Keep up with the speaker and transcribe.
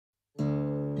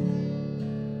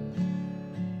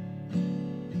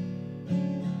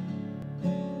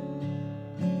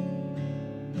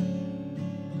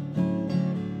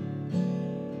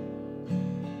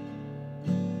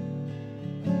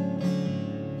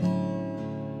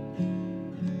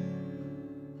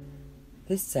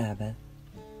This Sabbath,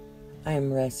 I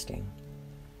am resting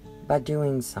by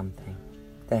doing something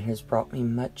that has brought me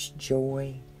much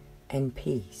joy and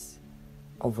peace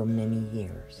over many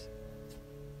years.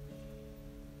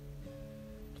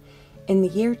 In the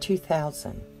year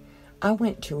 2000, I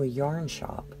went to a yarn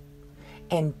shop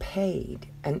and paid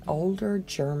an older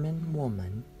German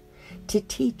woman to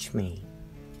teach me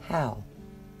how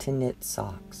to knit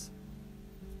socks.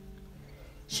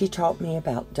 She taught me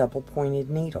about double-pointed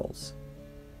needles,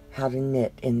 how to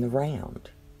knit in the round,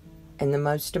 and the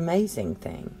most amazing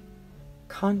thing,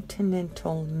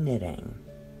 continental knitting.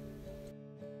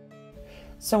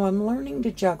 So I'm learning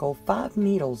to juggle 5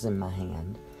 needles in my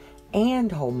hand and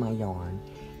hold my yarn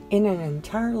in an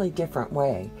entirely different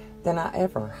way than I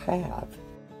ever have.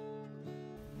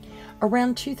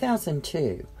 Around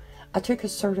 2002, I took a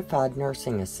certified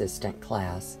nursing assistant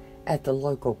class at the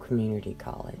local community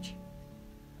college.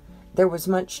 There was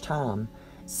much time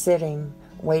sitting,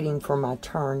 waiting for my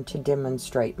turn to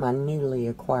demonstrate my newly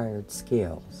acquired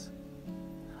skills.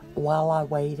 While I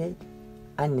waited,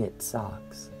 I knit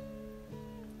socks.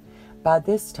 By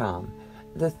this time,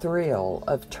 the thrill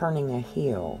of turning a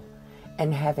heel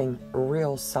and having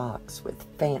real socks with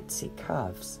fancy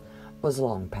cuffs was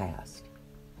long past.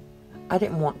 I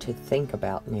didn't want to think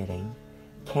about knitting,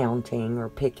 counting or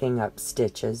picking up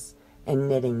stitches and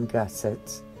knitting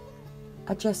gussets.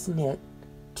 I just knit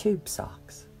tube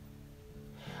socks.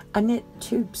 I knit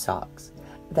tube socks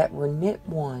that were knit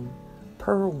one,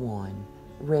 purl one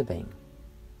ribbing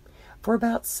for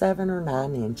about 7 or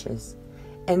 9 inches,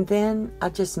 and then I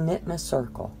just knit in a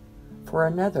circle for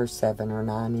another 7 or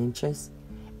 9 inches,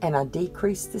 and I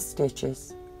decrease the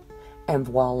stitches, and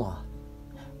voila,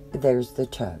 there's the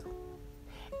toe.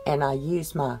 And I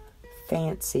use my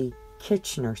fancy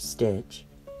Kitchener stitch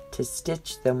to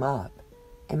stitch them up,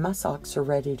 and my socks are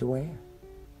ready to wear.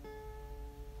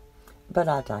 But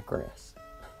I digress.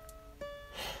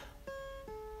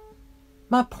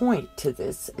 My point to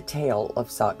this tale of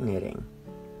sock knitting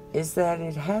is that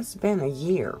it has been a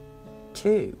year,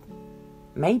 2,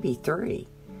 maybe 3,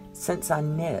 since I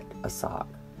knit a sock.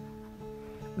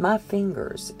 My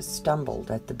fingers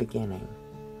stumbled at the beginning,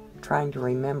 trying to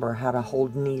remember how to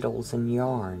hold needles and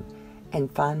yarn and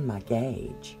find my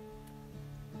gauge.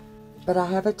 But I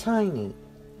have a tiny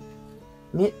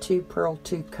knit 2, purl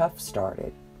 2 cuff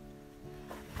started.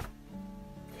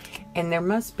 And there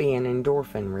must be an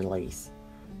endorphin release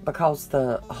because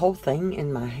the whole thing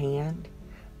in my hand,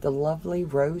 the lovely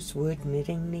rosewood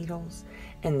knitting needles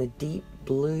and the deep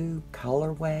blue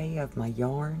colorway of my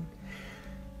yarn,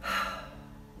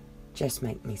 just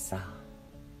make me sigh.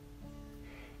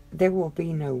 There will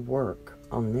be no work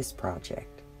on this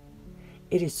project.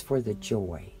 It is for the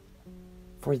joy,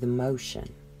 for the motion,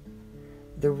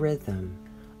 the rhythm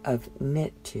of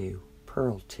knit 2,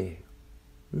 purl 2,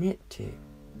 knit 2,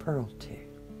 purl 2,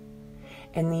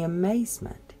 and the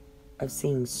amazement of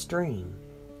seeing string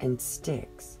and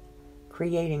sticks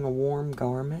creating a warm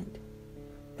garment.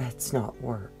 That's not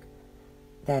work.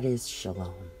 That is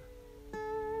Shalom.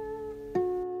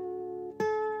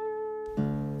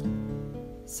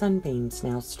 Sunbeams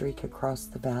now streak across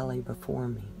the valley before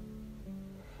me.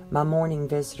 My morning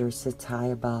visitor sits high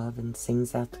above and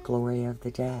sings out the glory of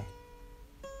the day,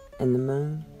 and the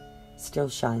moon still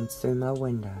shines through my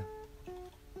window.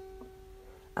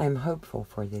 I am hopeful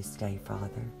for this day,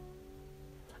 Father.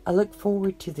 I look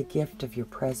forward to the gift of your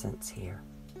presence here.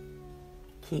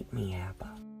 Keep me, Abba.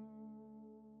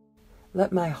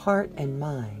 Let my heart and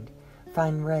mind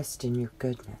find rest in your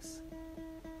goodness.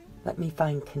 Let me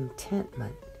find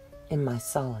contentment in my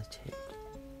solitude.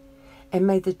 And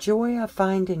may the joy I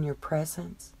find in your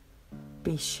presence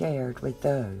be shared with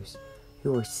those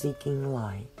who are seeking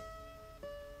light.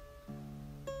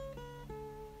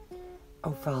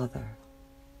 Oh, Father,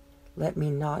 let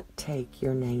me not take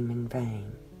your name in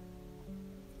vain.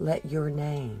 Let your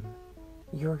name,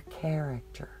 your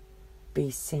character, be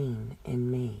seen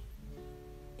in me,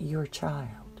 your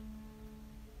child.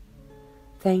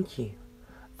 Thank you,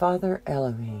 Father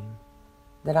Elohim,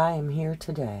 that I am here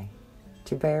today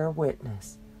to bear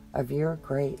witness of your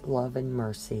great love and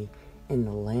mercy in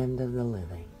the land of the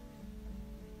living.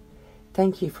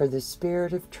 Thank you for the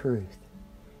Spirit of truth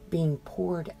being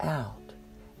poured out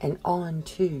and on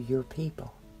to your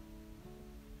people.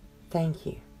 Thank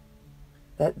you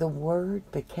that the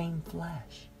Word became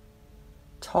flesh,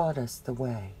 taught us the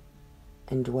way,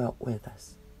 and dwelt with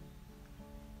us.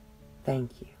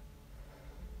 Thank you.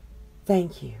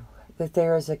 Thank you that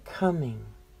there is a coming,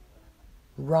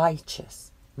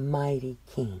 righteous, mighty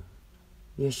King,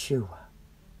 Yeshua,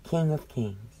 King of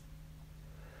Kings.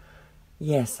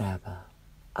 Yes, Abba,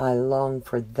 I long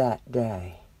for that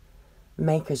day.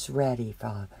 Make us ready,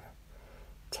 Father.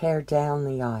 Tear down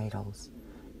the idols.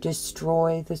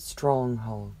 Destroy the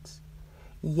strongholds.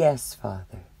 Yes,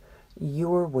 Father,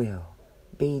 your will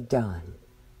be done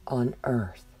on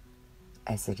earth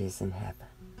as it is in heaven.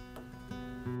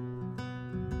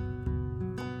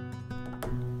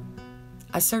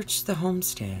 I searched the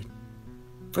homestead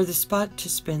for the spot to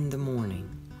spend the morning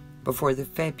before the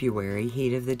February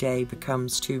heat of the day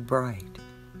becomes too bright.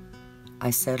 I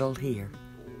settled here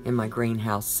in my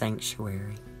greenhouse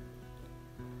sanctuary.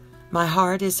 My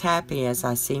heart is happy as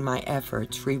I see my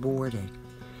efforts rewarded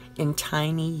in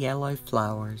tiny yellow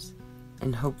flowers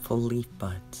and hopeful leaf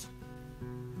buds.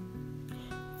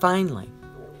 Finally,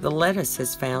 the lettuce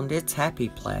has found its happy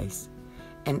place,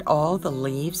 and all the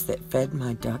leaves that fed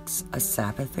my ducks a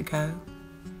Sabbath ago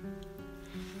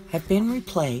have been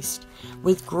replaced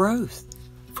with growth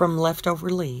from leftover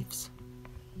leaves.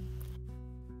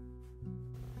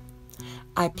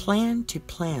 I plan to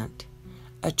plant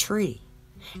a tree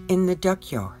in the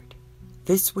duck yard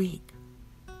this week.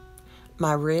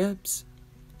 My ribs,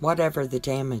 whatever the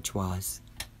damage was,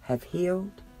 have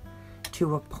healed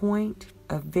to a point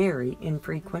of very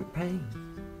infrequent pain.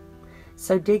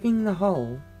 So digging the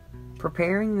hole,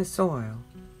 preparing the soil,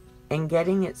 and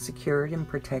getting it secured and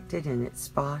protected in its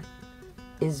spot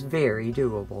is very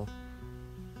doable.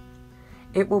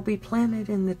 It will be planted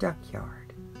in the duck yard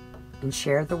and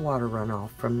share the water runoff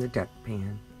from the duck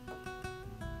pen.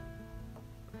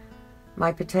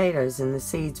 My potatoes and the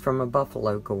seeds from a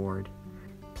buffalo gourd,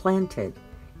 planted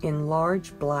in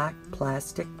large black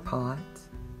plastic pots,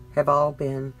 have all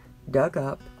been dug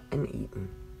up and eaten.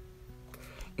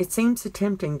 It seems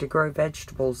attempting to grow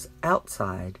vegetables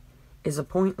outside is a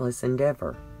pointless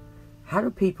endeavor. How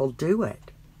do people do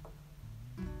it?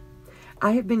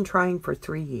 I have been trying for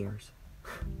 3 years.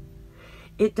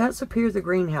 It does appear the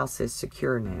greenhouse is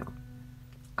secure now.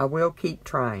 I will keep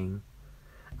trying.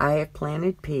 I have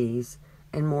planted peas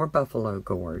and more buffalo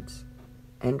gourds,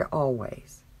 and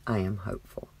always I am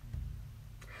hopeful.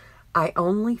 I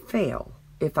only fail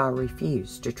if I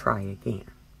refuse to try again,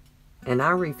 and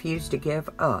I refuse to give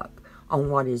up on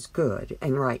what is good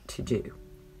and right to do.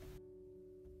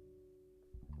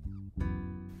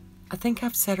 I think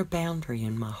I've set a boundary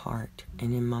in my heart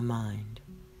and in my mind.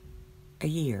 A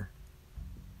year.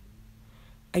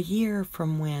 A year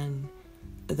from when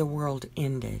the world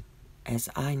ended as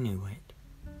I knew it,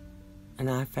 and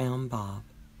I found Bob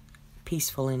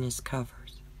peaceful in his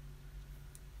covers,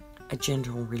 a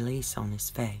gentle release on his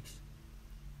face.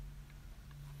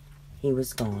 He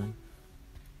was gone.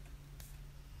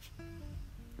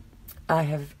 I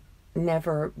have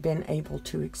never been able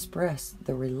to express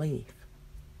the relief,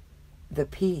 the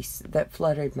peace that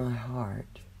flooded my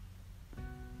heart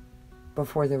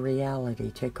before the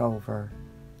reality took over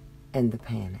and the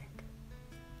panic.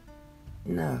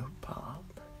 No, Bob.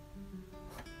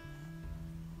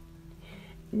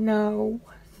 No,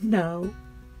 no,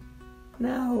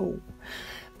 no.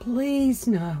 Please,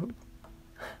 no.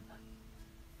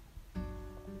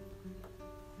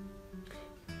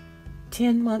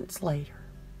 10 months later,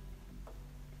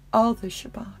 all the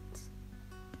Shabbats,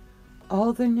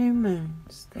 all the new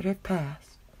moons that have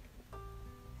passed,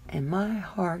 and my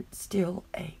heart still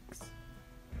aches,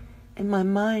 and my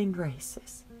mind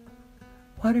races.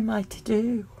 What am I to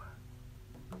do?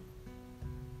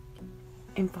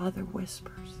 And Father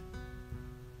whispers,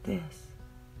 this,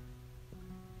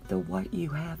 the what you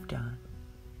have done,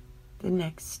 the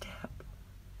next step,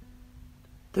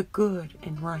 the good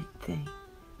and right thing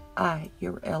I,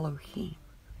 your Elohim,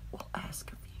 will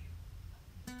ask of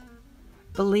you.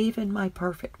 Believe in my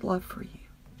perfect love for you,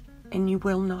 and you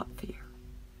will not fear,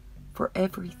 for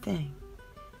everything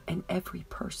and every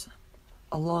person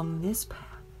along this path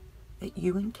that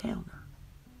you encounter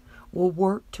will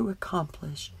work to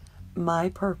accomplish my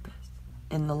purpose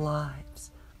in the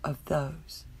lives of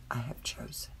those I have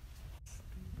chosen.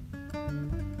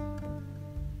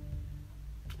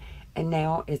 And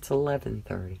now it's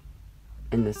 11:30,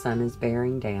 and the sun is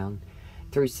bearing down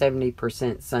through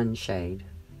 70% sunshade,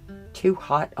 too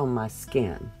hot on my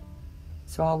skin,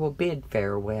 so I will bid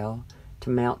farewell to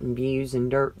mountain views and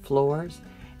dirt floors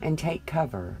and take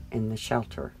cover in the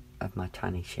shelter of my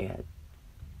tiny shed.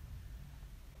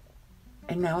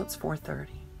 And now it's 4:30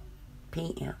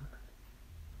 p.m.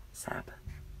 Sabbath.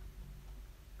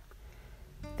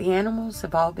 The animals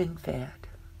have all been fed,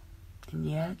 and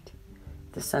yet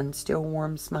the sun still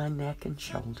warms my neck and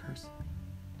shoulders.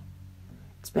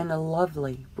 It's been a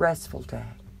lovely, restful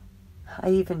day.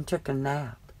 I even took a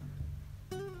nap.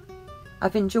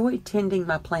 I've enjoyed tending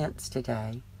my plants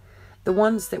today, the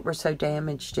ones that were so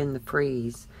damaged in the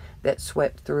freeze that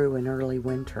swept through in early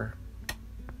winter.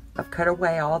 I've cut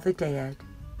away all the dead,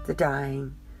 the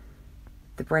dying,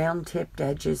 the brown-tipped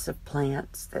edges of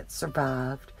plants that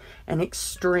survived an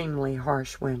extremely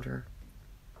harsh winter.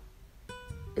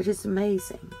 It is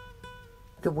amazing,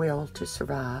 the will to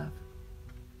survive.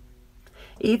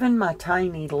 Even my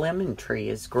tiny lemon tree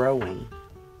is growing.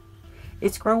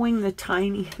 It's growing the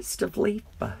tiniest of leaf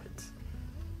buds.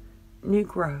 New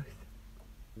growth.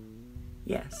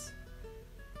 Yes.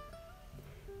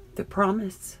 The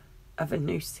promise of a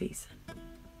new season.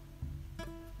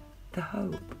 The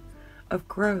hope of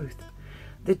growth.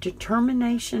 The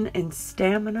determination and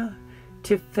stamina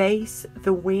to face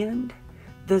the wind,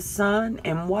 the sun,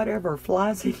 and whatever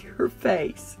flies in your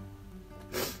face.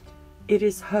 It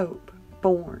is hope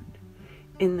born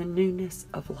in the newness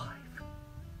of life.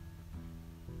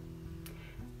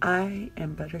 I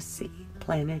am but a seed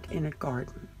planted in a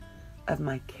garden of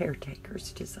my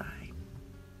caretaker's design.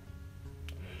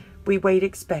 We wait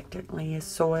expectantly as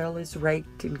soil is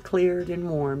raked and cleared and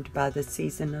warmed by the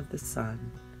season of the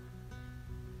sun.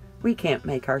 We can't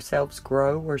make ourselves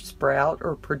grow or sprout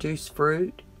or produce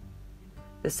fruit.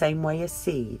 The same way a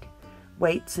seed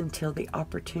waits until the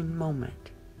opportune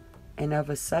moment, and of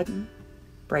a sudden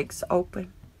breaks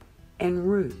open and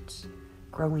roots,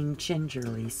 growing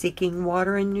gingerly, seeking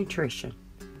water and nutrition.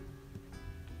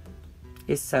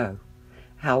 Is so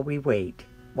how we wait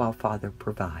while Father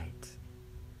provides.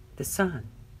 The sun,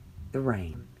 the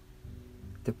rain,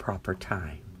 the proper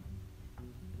time.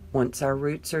 Once our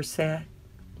roots are set,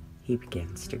 He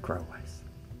begins to grow us.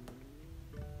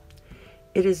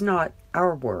 It is not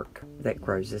our work that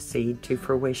grows a seed to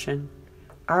fruition.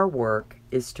 Our work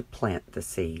is to plant the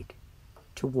seed,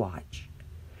 to watch,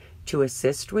 to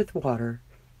assist with water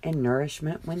and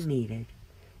nourishment when needed,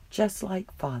 just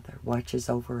like Father watches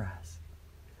over us,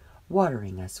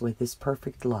 watering us with His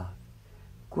perfect love,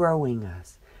 growing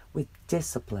us with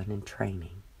discipline and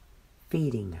training,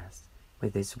 feeding us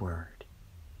with His Word.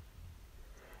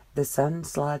 The sun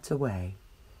slides away,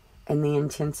 and the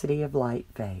intensity of light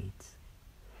fades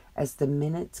as the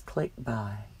minutes click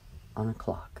by on a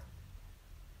clock.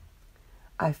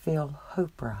 I feel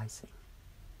hope rising.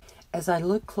 As I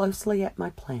look closely at my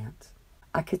plants,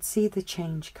 I could see the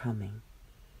change coming.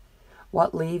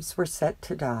 What leaves were set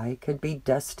to die could be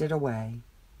dusted away.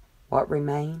 What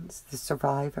remains, the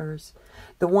survivors,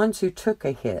 the ones who took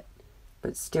a hit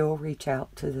but still reach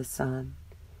out to the sun,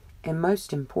 and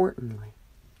most importantly,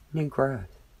 new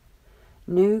growth.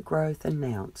 New growth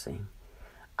announcing,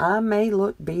 I may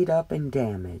look beat up and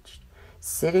damaged,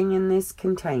 sitting in this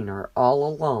container all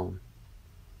alone,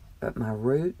 but my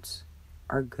roots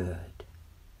are good.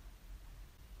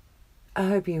 I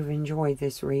hope you've enjoyed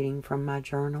this reading from my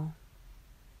journal,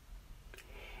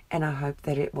 and I hope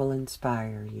that it will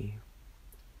inspire you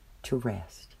to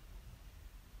rest,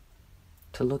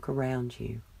 to look around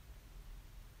you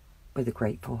with a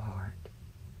grateful heart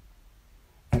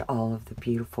at all of the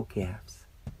beautiful gifts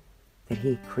that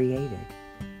He created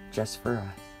just for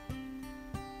us.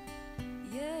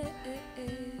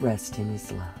 Rest in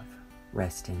His love,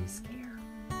 rest in His care.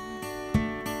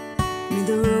 May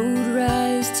the road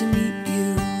rise to meet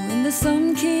you and the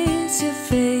sun kiss your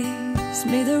face.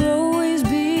 May there always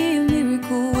be a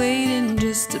miracle waiting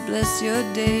just to bless your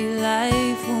day.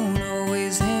 Life won't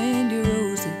always hand you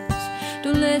roses.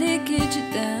 Don't let it get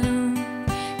you down.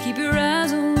 Keep your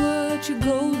eyes on what your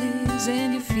goal is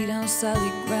and your feet on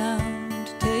solid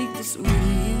ground. Take this with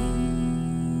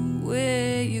you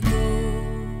where you go.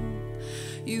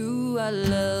 You are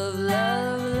love,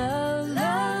 love, love.